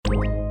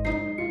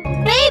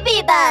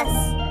save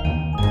us!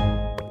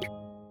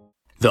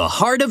 The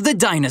Heart of the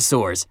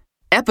Dinosaurs,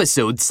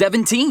 Episode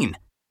 17.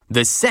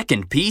 The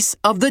second piece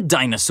of the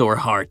dinosaur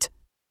heart.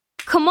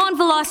 Come on,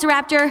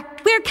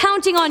 Velociraptor. We're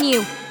counting on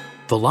you.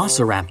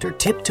 Velociraptor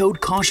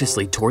tiptoed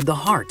cautiously toward the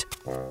heart.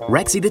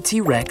 Rexy the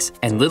T-Rex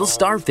and little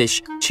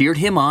Starfish cheered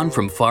him on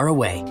from far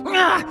away.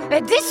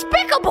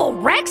 Despicable,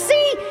 Rexy!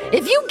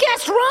 If you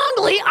guessed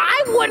wrongly,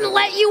 I wouldn't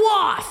let you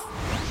off!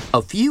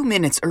 A few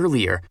minutes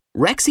earlier,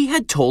 Rexy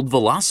had told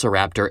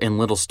Velociraptor and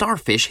little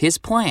Starfish his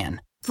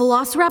plan.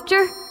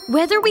 Velociraptor,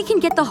 whether we can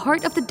get the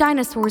heart of the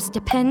dinosaurs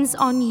depends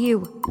on you.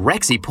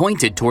 Rexy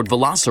pointed toward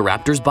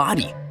Velociraptor's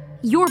body.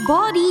 Your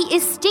body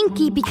is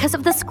stinky because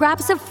of the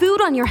scraps of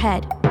food on your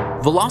head.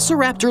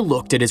 Velociraptor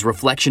looked at his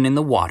reflection in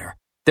the water.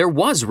 There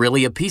was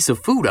really a piece of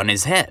food on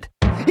his head.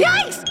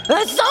 Yikes!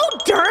 That's so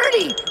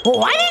dirty!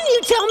 Why didn't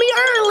you tell me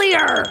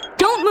earlier?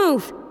 Don't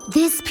move!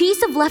 This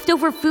piece of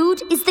leftover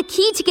food is the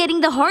key to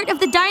getting the heart of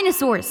the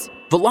dinosaurs.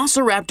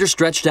 Velociraptor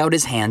stretched out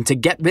his hand to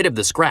get rid of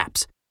the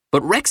scraps,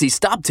 but Rexy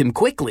stopped him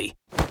quickly.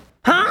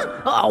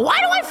 Huh? Why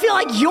do I feel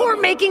like you're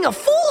making a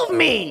fool of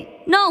me?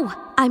 No,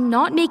 I'm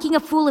not making a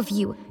fool of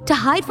you. To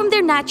hide from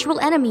their natural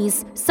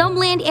enemies, some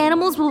land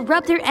animals will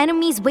rub their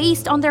enemies'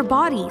 waste on their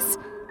bodies.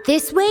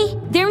 This way,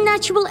 their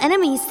natural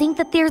enemies think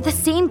that they're the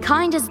same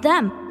kind as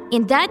them,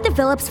 and that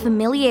develops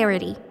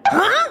familiarity.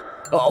 Huh?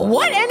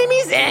 What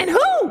enemies and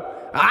who?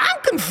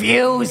 I'm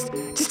confused.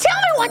 Just tell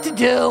me what to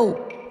do.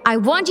 I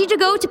want you to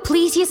go to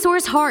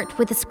Plesiosaur's heart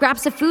with the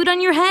scraps of food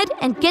on your head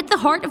and get the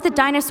heart of the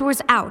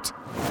dinosaurs out.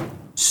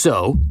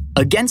 So,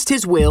 against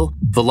his will,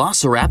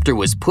 Velociraptor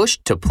was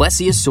pushed to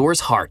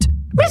Plesiosaur's heart.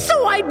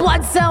 Mr. White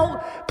Blood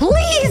Cell,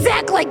 please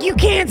act like you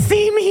can't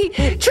see me.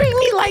 Treat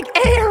me like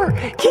air.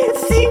 Can't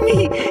see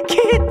me.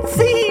 Can't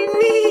see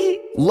me.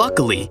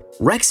 Luckily,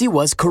 Rexy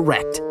was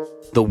correct.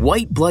 The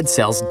white blood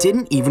cells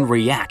didn't even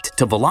react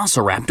to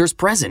Velociraptor's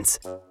presence.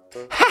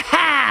 Ha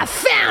ha!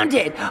 Found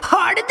it!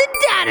 Heart of the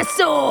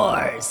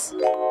dinosaurs!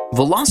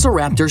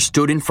 Velociraptor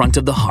stood in front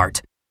of the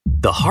heart.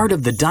 The heart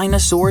of the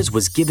dinosaurs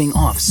was giving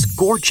off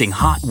scorching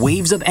hot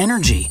waves of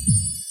energy.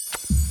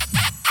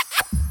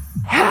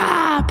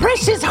 Ah,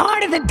 precious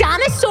heart of the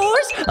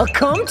dinosaurs,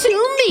 come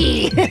to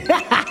me!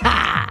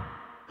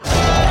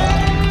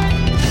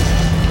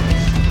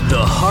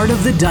 The Heart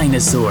of the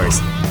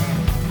Dinosaurs.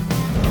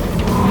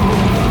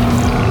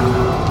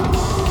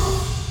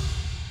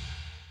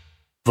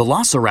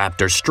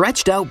 Velociraptor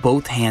stretched out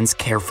both hands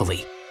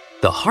carefully.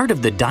 The heart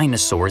of the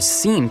dinosaurs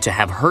seemed to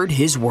have heard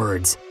his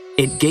words.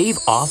 It gave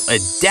off a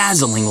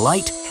dazzling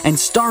light and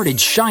started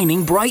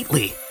shining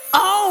brightly.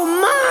 Oh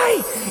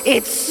my!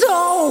 It's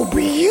so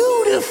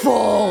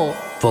beautiful!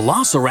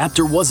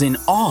 Velociraptor was in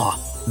awe.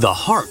 The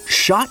heart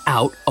shot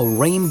out a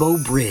rainbow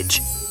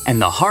bridge,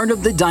 and the heart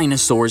of the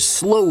dinosaurs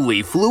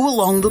slowly flew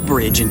along the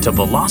bridge into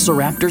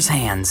Velociraptor's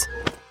hands.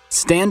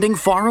 Standing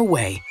far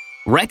away,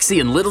 Rexy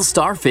and little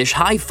Starfish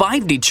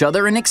high-fived each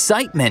other in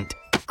excitement.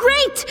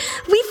 Great!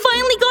 We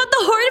finally got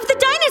the heart of the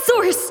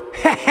dinosaurs!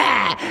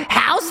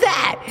 How's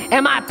that?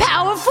 Am I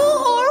powerful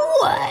or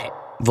what?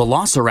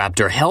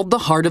 Velociraptor held the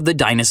heart of the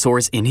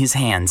dinosaurs in his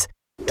hands,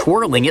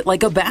 twirling it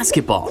like a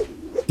basketball.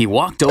 He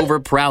walked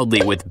over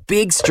proudly with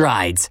big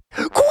strides.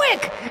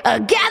 Quick!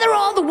 Gather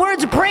all the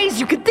words of praise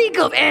you can think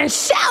of and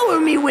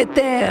shower me with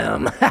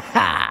them!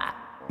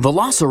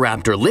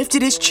 Velociraptor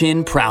lifted his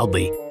chin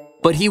proudly,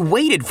 but he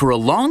waited for a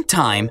long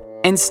time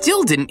and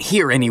still didn't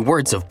hear any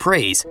words of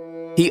praise.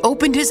 He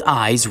opened his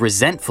eyes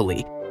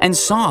resentfully and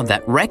saw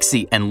that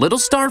Rexy and little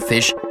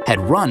Starfish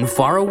had run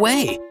far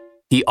away.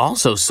 He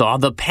also saw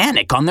the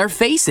panic on their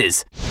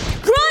faces.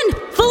 Run!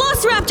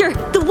 Velociraptor!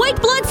 The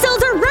white blood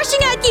cells are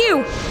rushing at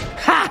you!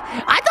 Ha!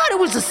 I thought it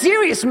was a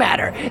serious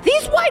matter.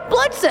 These white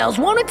blood cells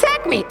won't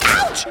attack me.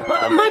 Ouch!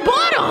 My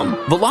bottom!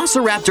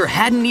 Velociraptor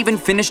hadn't even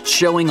finished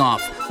showing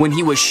off when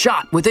he was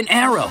shot with an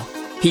arrow.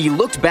 He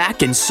looked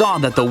back and saw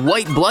that the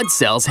white blood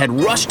cells had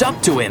rushed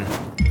up to him.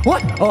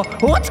 What's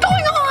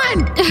going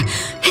on?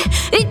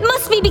 It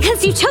must be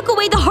because you took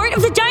away the heart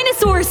of the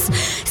dinosaurs.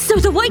 So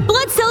the white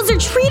blood cells are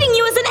treating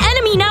you as an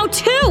enemy now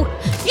too.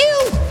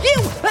 You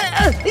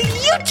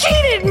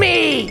cheated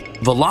me!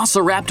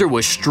 Velociraptor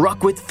was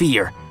struck with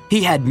fear.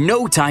 He had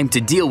no time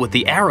to deal with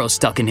the arrow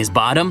stuck in his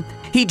bottom.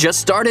 He just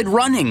started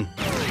running.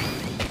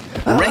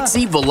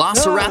 Rexy,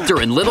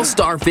 Velociraptor, and little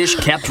Starfish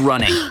kept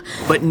running.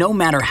 But no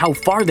matter how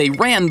far they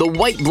ran, the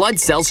white blood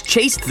cells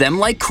chased them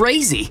like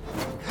crazy.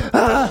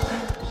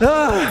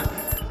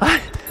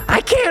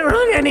 I can't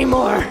run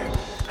anymore.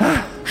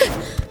 Hang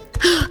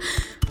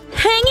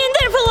in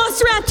there,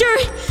 Velociraptor!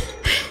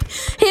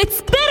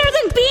 It's better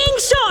than being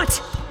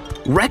shot!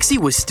 Rexy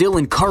was still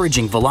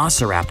encouraging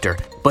Velociraptor,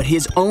 but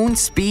his own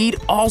speed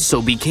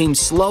also became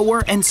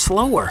slower and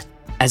slower.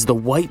 As the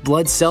white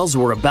blood cells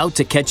were about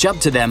to catch up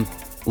to them,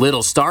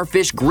 little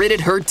Starfish gritted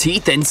her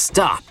teeth and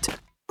stopped.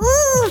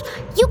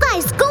 You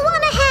guys, go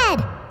on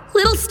ahead!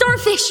 Little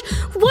Starfish,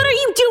 what are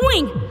you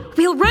doing?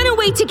 We'll run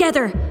away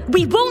together.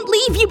 We won't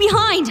leave you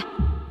behind.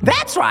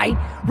 That's right.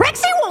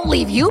 Rexy won't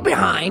leave you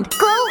behind.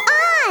 Go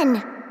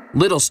on!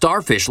 Little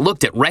Starfish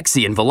looked at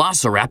Rexy and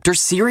Velociraptor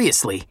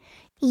seriously.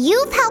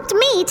 You've helped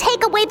me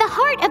take away the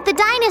heart of the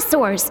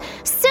dinosaurs.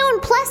 Soon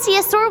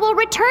Plesiosaur will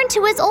return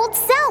to his old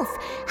self.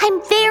 I'm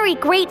very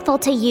grateful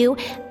to you.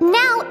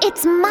 Now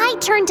it's my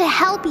turn to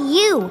help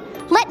you.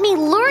 Let me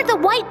lure the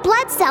white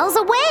blood cells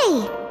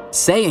away.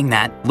 Saying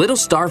that, Little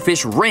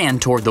Starfish ran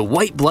toward the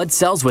white blood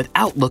cells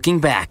without looking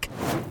back.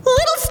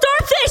 Little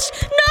Starfish,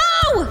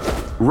 no!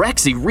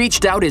 Rexy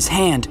reached out his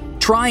hand,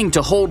 trying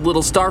to hold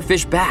Little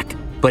Starfish back,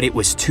 but it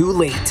was too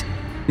late.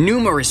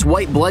 Numerous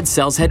white blood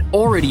cells had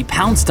already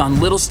pounced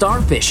on Little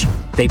Starfish.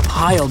 They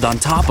piled on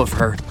top of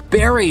her,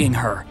 burying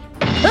her.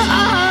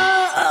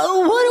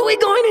 What are we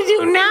going to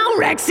do now,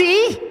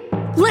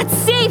 Rexy? Let's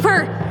save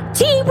her!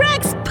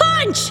 T-Rex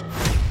punch!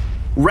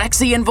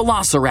 Rexy and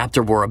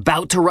Velociraptor were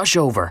about to rush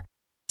over.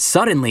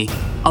 Suddenly,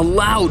 a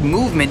loud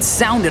movement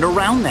sounded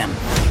around them.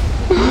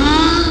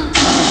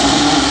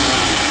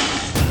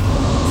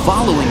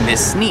 Following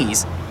this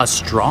sneeze, a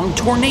strong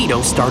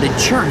tornado started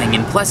churning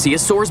in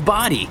Plesiosaur's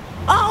body.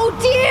 Oh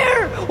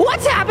dear!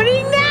 What's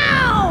happening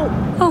now?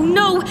 Oh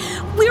no!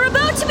 We're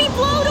about to be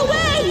blown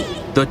away!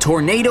 The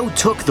tornado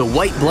took the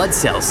white blood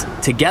cells,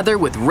 together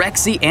with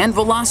Rexy and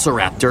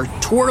Velociraptor,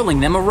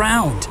 twirling them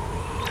around.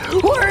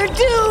 We're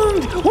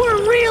doomed! We're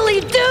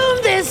really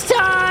doomed this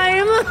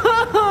time!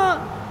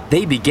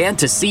 They began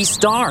to see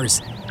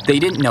stars. They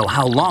didn't know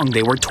how long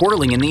they were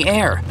twirling in the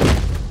air.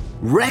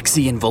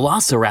 Rexy and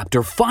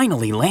Velociraptor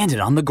finally landed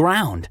on the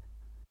ground.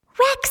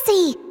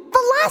 Rexy!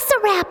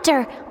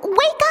 Velociraptor!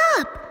 Wake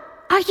up!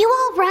 Are you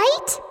all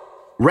right?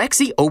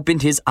 Rexy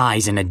opened his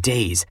eyes in a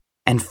daze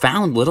and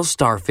found Little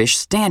Starfish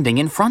standing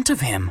in front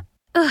of him.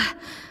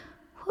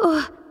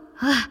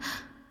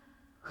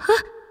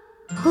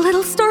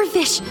 Little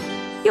Starfish,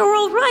 you're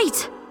all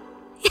right.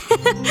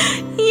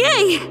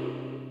 Yay!